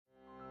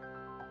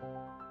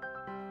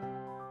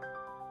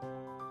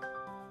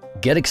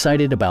Get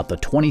excited about the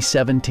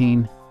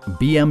 2017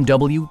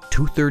 BMW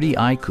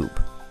 230i Coupe.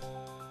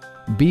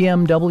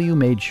 BMW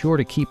made sure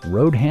to keep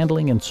road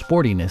handling and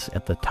sportiness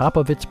at the top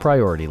of its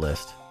priority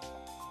list.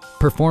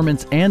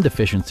 Performance and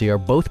efficiency are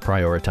both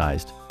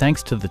prioritized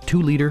thanks to the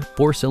 2-liter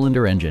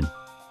 4-cylinder engine.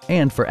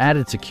 And for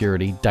added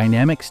security,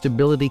 dynamic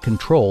stability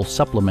control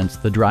supplements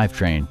the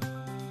drivetrain.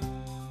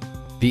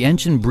 The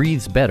engine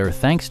breathes better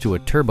thanks to a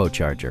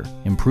turbocharger,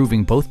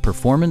 improving both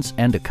performance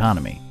and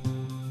economy.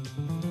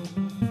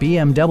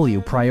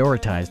 BMW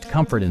prioritized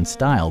comfort and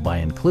style by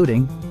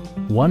including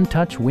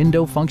one-touch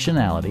window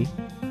functionality,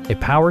 a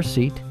power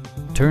seat,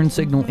 turn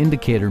signal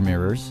indicator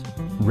mirrors,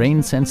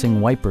 rain-sensing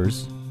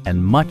wipers,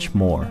 and much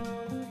more.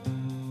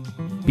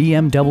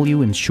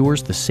 BMW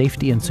ensures the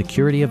safety and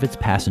security of its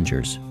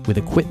passengers with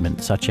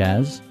equipment such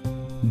as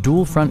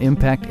dual front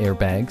impact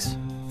airbags,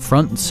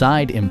 front and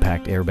side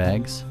impact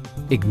airbags,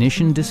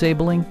 ignition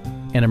disabling,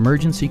 an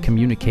emergency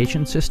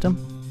communication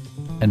system,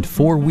 and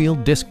 4-wheel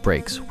disc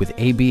brakes with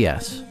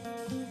ABS.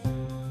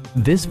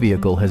 This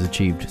vehicle has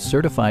achieved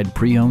certified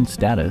pre-owned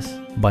status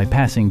by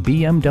passing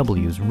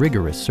BMW's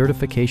rigorous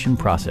certification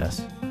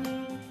process.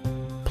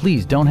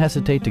 Please don't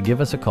hesitate to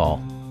give us a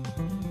call.